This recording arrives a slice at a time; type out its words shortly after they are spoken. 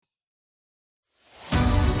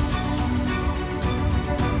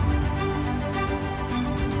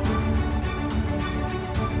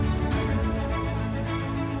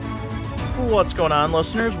What's going on,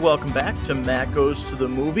 listeners? Welcome back to Matt Goes to the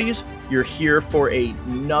Movies. You're here for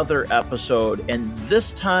another episode, and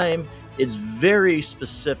this time it's very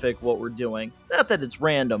specific what we're doing. Not that it's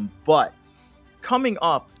random, but coming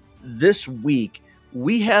up this week,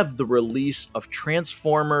 we have the release of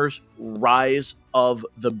Transformers Rise of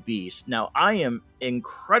the Beast. Now, I am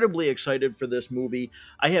incredibly excited for this movie.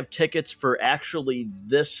 I have tickets for actually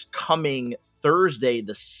this coming Thursday,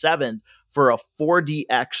 the 7th, for a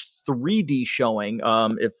 4DX 3D showing.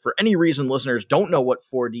 If for any reason listeners don't know what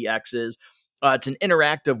 4DX is, it's an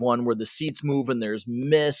interactive one where the seats move and there's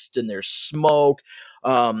mist and there's smoke.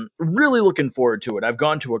 Really looking forward to it. I've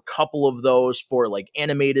gone to a couple of those for like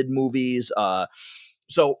animated movies.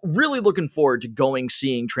 So really looking forward to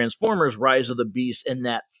seeing Transformers Rise of the Beast in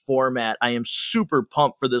that format. I am super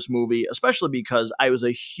pumped for this movie, especially because I was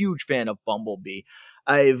a huge fan of Bumblebee.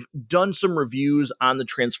 I've done some reviews on the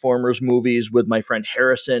Transformers movies with my friend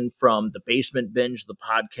Harrison from the Basement Binge, the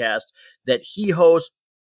podcast that he hosts.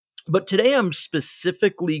 But today I'm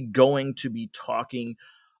specifically going to be talking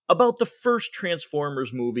about the first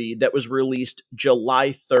Transformers movie that was released July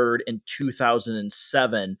 3rd in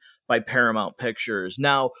 2007 by Paramount Pictures.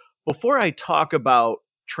 Now, before I talk about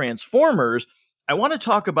Transformers, I want to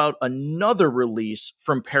talk about another release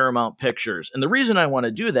from Paramount Pictures. And the reason I want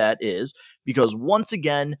to do that is because once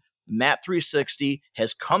again, Matt360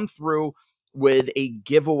 has come through with a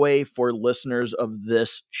giveaway for listeners of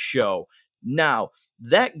this show. Now,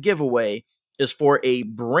 that giveaway is for a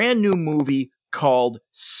brand new movie called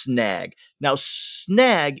Snag. Now,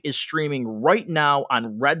 Snag is streaming right now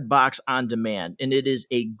on Redbox On Demand, and it is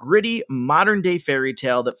a gritty, modern-day fairy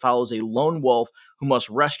tale that follows a lone wolf who must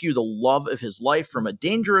rescue the love of his life from a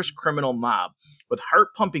dangerous criminal mob. With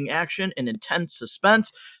heart-pumping action and intense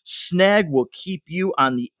suspense, Snag will keep you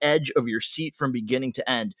on the edge of your seat from beginning to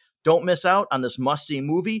end. Don't miss out on this must-see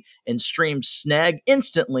movie and stream Snag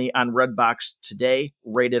instantly on Redbox today,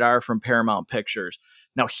 rated R from Paramount Pictures.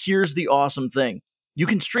 Now, here's the awesome thing. You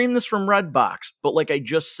can stream this from Redbox, but like I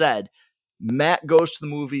just said, Matt Goes to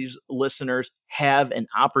the Movies listeners have an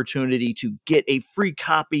opportunity to get a free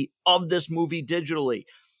copy of this movie digitally.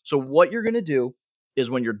 So what you're going to do is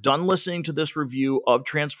when you're done listening to this review of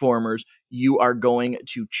Transformers, you are going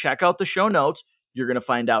to check out the show notes. You're going to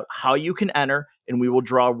find out how you can enter, and we will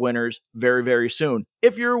draw winners very, very soon.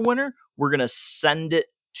 If you're a winner, we're going to send it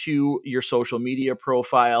to your social media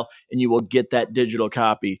profile, and you will get that digital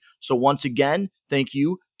copy. So once again, thank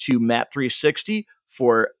you to Matt360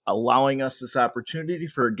 for allowing us this opportunity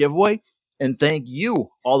for a giveaway, and thank you,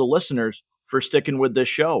 all the listeners, for sticking with this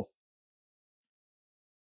show.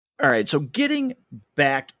 All right, so getting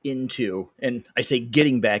back into, and I say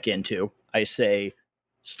getting back into, I say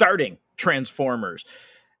starting Transformers.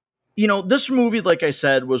 You know, this movie, like I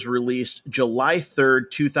said, was released July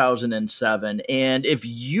 3rd, 2007. And if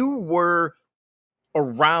you were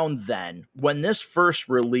around then when this first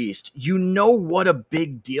released, you know what a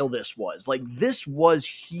big deal this was. Like, this was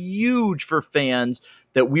huge for fans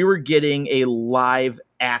that we were getting a live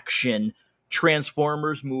action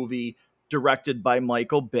Transformers movie directed by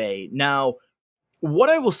Michael Bay. Now, what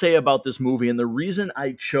I will say about this movie, and the reason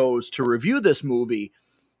I chose to review this movie,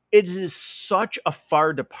 it is such a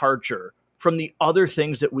far departure from the other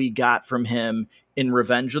things that we got from him in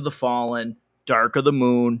Revenge of the Fallen, Dark of the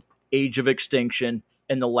Moon, Age of Extinction,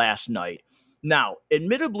 and The Last Knight. Now,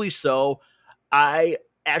 admittedly so, I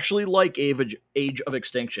actually like Age of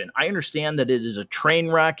Extinction. I understand that it is a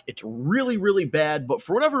train wreck. It's really, really bad, but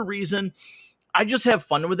for whatever reason, I just have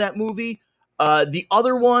fun with that movie. The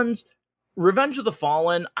other ones, Revenge of the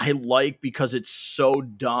Fallen, I like because it's so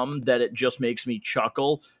dumb that it just makes me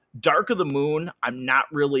chuckle. Dark of the Moon, I'm not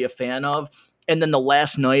really a fan of. And then The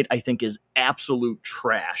Last Knight, I think, is absolute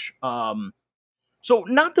trash. So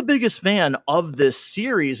not the biggest fan of this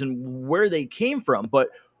series and where they came from, but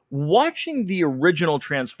watching the original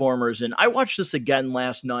Transformers, and I watched this again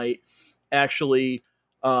last night, actually,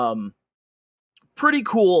 pretty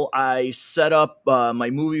cool. I set up my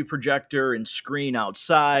movie projector and screen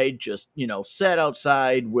outside, just, sat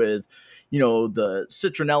outside with, the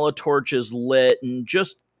citronella torches lit and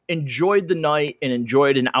just enjoyed the night and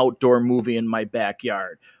enjoyed an outdoor movie in my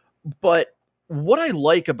backyard. But what I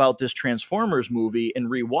like about this Transformers movie and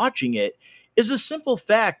rewatching it is a simple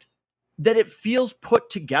fact that it feels put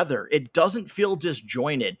together. It doesn't feel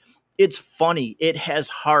disjointed. It's funny. It has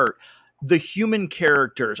heart. The human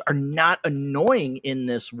characters are not annoying in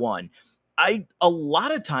this one. A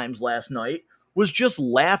lot of times last night was just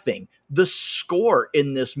laughing. The score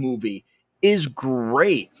in this movie is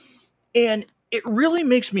great. And it really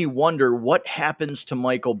makes me wonder what happens to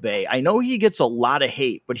Michael Bay. I know he gets a lot of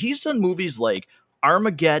hate, but he's done movies like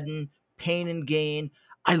Armageddon, Pain and Gain.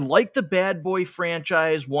 I like the Bad Boy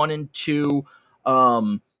franchise 1 and 2.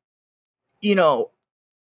 Um, you know,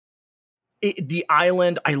 The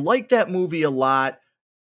Island. I like that movie a lot,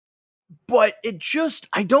 but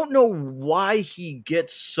I don't know why he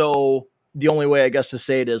gets so, the only way I guess to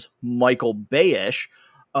say it is Michael Bayish.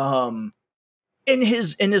 Um, in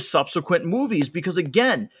his subsequent movies, because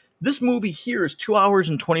again, this movie here is 2 hours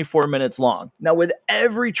and 24 minutes long. Now, with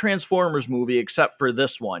every Transformers movie except for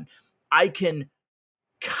this one, I can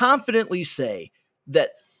confidently say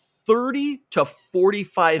that 30 to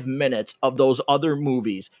 45 minutes of those other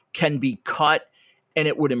movies can be cut and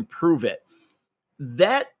it would improve it.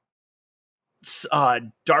 That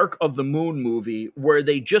Dark of the Moon movie, where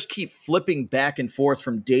they just keep flipping back and forth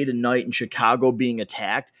from day to night in Chicago being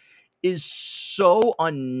attacked, is so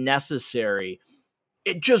unnecessary.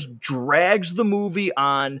 It just drags the movie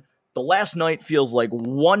on. The Last Night feels like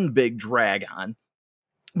one big drag on.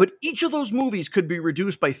 But each of those movies could be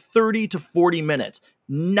reduced by 30 to 40 minutes,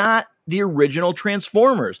 not the original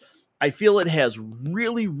Transformers. I feel it has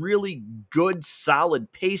really, really good,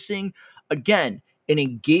 solid pacing. Again, an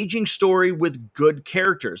engaging story with good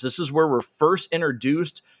characters. This is where we're first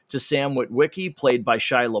introduced to Sam Witwicky, played by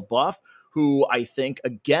Shia LaBeouf, who I think,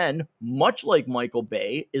 again, much like Michael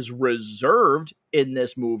Bay, is reserved in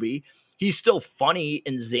this movie. He's still funny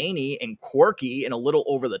and zany and quirky and a little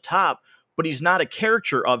over the top, but he's not a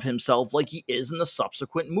caricature of himself like he is in the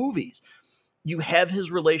subsequent movies. You have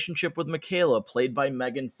his relationship with Michaela, played by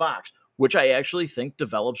Megan Fox, which I actually think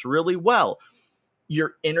develops really well.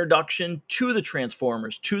 Your introduction to the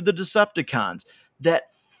Transformers, to the Decepticons, that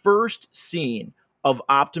first scene of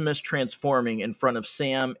Optimus transforming in front of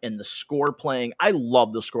Sam and the score playing. I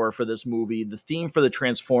love the score for this movie. The theme for the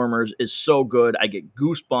Transformers is so good. I get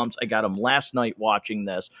goosebumps. I got them last night watching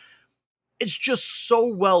this. It's just so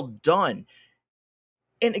well done.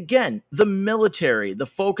 And again, the military, the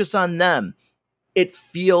focus on them, it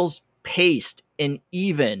feels paced and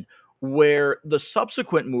even, where the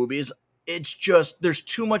subsequent movies, it's just, there's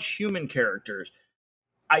too much human characters.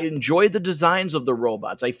 I enjoy the designs of the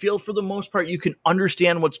robots. I feel for the most part you can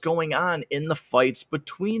understand what's going on in the fights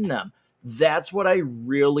between them. That's what I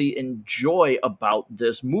really enjoy about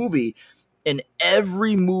this movie. And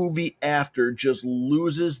every movie after just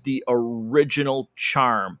loses the original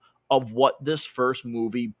charm of what this first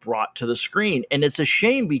movie brought to the screen. And it's a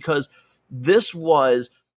shame, because this was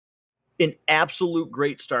an absolute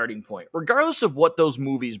great starting point, regardless of what those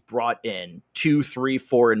movies brought in 2, 3,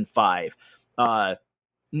 4, and 5.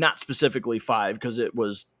 Not specifically 5, because it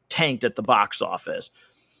was tanked at the box office.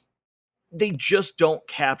 They just don't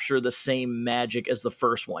capture the same magic as the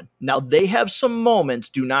first one. Now, they have some moments,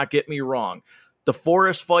 do not get me wrong. The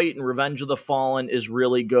forest fight in Revenge of the Fallen is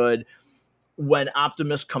really good. When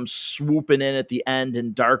Optimus comes swooping in at the end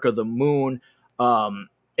in Dark of the Moon, and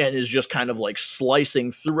is just kind of like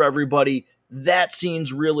slicing through everybody, that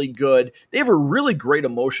scene's really good. They have a really great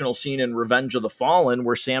emotional scene in Revenge of the Fallen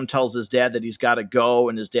where Sam tells his dad that he's got to go,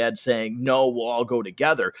 and his dad's saying, no, we'll all go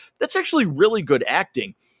together. That's actually really good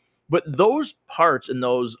acting. But those parts in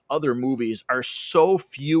those other movies are so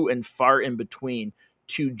few and far in between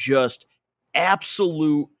to just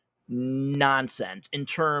absolute nonsense in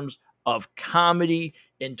terms of comedy,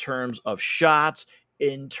 in terms of shots,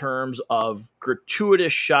 in terms of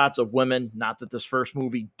gratuitous shots of women. Not that this first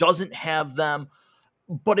movie doesn't have them,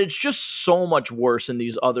 but it's just so much worse in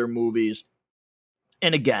these other movies.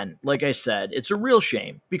 And again, like I said, it's a real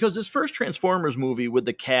shame, because this first Transformers movie with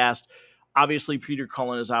the cast, obviously Peter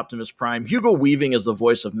Cullen as Optimus Prime, Hugo Weaving as the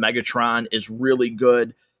voice of Megatron, is really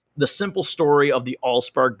good. The simple story of the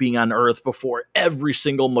Allspark being on Earth before every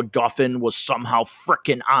single MacGuffin was somehow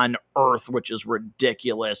frickin' on Earth, which is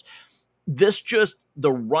ridiculous. The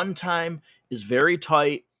runtime is very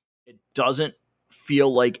tight. It doesn't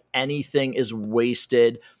feel like anything is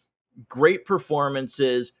wasted. Great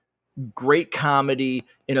performances, great comedy,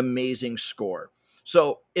 an amazing score.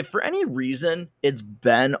 So, if for any reason it's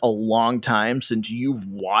been a long time since you've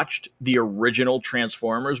watched the original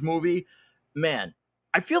Transformers movie, man,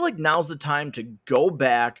 I feel like now's the time to go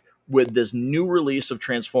back with this new release of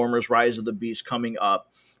Transformers Rise of the Beast coming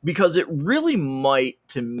up, because it really might,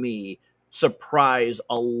 to me, surprise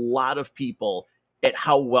a lot of people at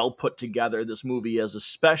how well put together this movie is,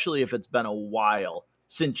 especially if it's been a while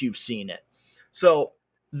since you've seen it. So,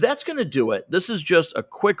 that's going to do it. This is just a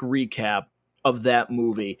quick recap of that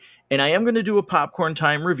movie. And I am going to do a popcorn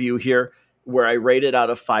time review here where I rate it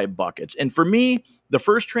out of 5 buckets. And for me, the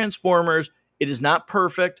first Transformers, it is not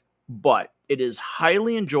perfect, but It is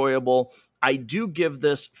highly enjoyable. I do give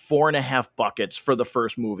this 4.5 buckets for the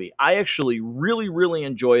first movie. I actually really, really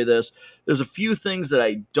enjoy this. There's a few things that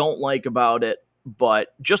I don't like about it, but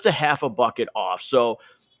just a half a bucket off. So,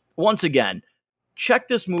 once again, check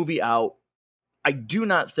this movie out. I do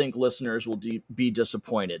not think listeners will be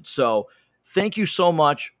disappointed. So, thank you so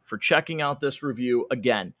much for checking out this review.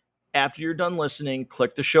 Again, after you're done listening,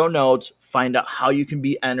 click the show notes, find out how you can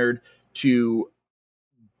be entered to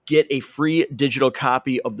get a free digital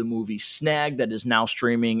copy of the movie Snag that is now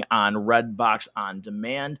streaming on Redbox On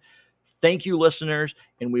Demand. Thank you, listeners,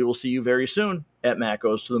 and we will see you very soon at Matt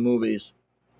Goes to the Movies.